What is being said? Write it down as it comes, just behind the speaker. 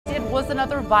It was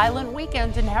another violent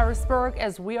weekend in Harrisburg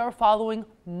as we are following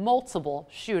multiple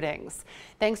shootings.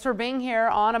 Thanks for being here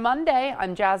on a Monday.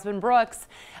 I'm Jasmine Brooks.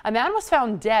 A man was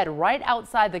found dead right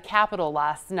outside the Capitol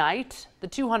last night, the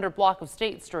 200 block of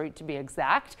State Street to be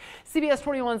exact. CBS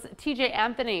 41's TJ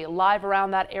Anthony live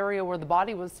around that area where the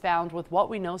body was found with what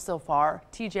we know so far.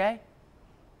 TJ?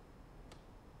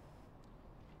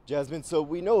 Jasmine, so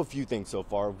we know a few things so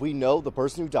far. We know the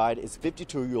person who died is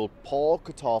 52-year-old Paul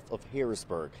Kattouf of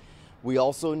Harrisburg. We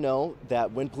also know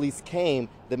that when police came,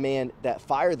 the man that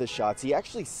fired the shots, he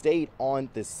actually stayed on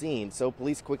the scene, so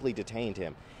police quickly detained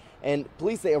him. And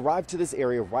police, they arrived to this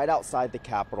area right outside the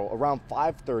Capitol around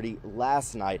 5:30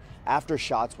 last night after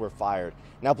shots were fired.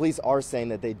 Now, police are saying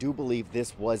that they do believe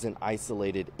this was an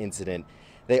isolated incident.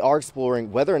 They are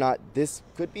exploring whether or not this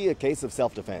could be a case of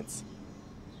self-defense.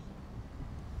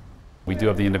 We do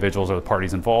have the individuals or the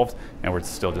parties involved, and we're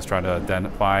still just trying to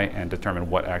identify and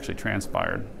determine what actually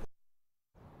transpired.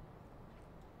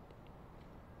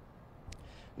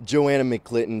 Joanna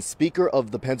McClinton, Speaker of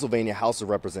the Pennsylvania House of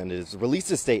Representatives, released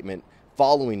a statement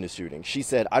following the shooting. She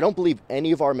said, "I don't believe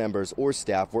any of our members or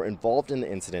staff were involved in the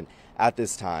incident at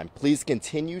this time. Please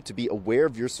continue to be aware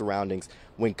of your surroundings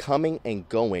when coming and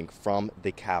going from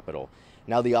the Capitol."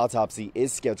 Now, the autopsy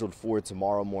is scheduled for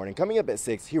tomorrow morning. Coming up at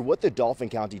 6, hear what the Dauphin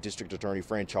County District Attorney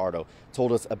Fran Chardo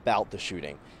told us about the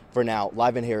shooting. For now,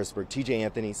 live in Harrisburg, TJ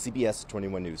Anthony, CBS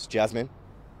 21 News. Jasmine?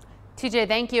 TJ,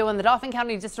 thank you. And the Dauphin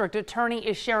County District Attorney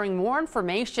is sharing more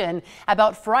information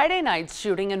about Friday night's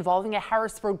shooting involving a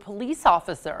Harrisburg police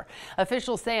officer.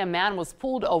 Officials say a man was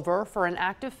pulled over for an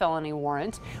active felony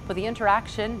warrant, but the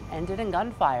interaction ended in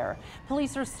gunfire.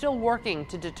 Police are still working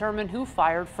to determine who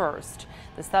fired first.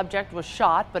 The subject was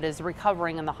shot but is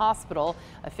recovering in the hospital.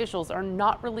 Officials are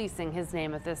not releasing his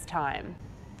name at this time.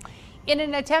 In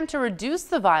an attempt to reduce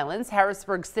the violence,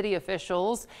 Harrisburg city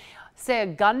officials say a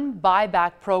gun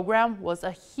buyback program was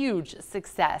a huge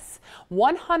success.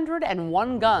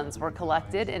 101 guns were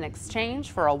collected in exchange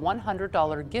for a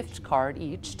 $100 gift card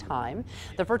each time.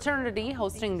 The fraternity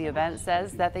hosting the event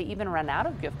says that they even ran out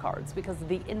of gift cards because of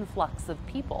the influx of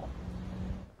people.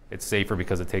 It's safer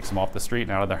because it takes them off the street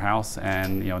and out of their house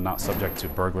and, not subject to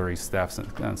burglaries, thefts,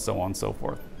 and so on and so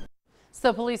forth.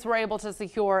 So police were able to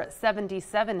secure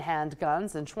 77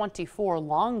 handguns and 24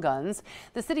 long guns.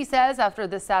 The city says after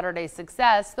this Saturday's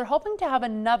success, they're hoping to have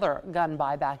another gun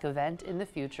buyback event in the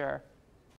future.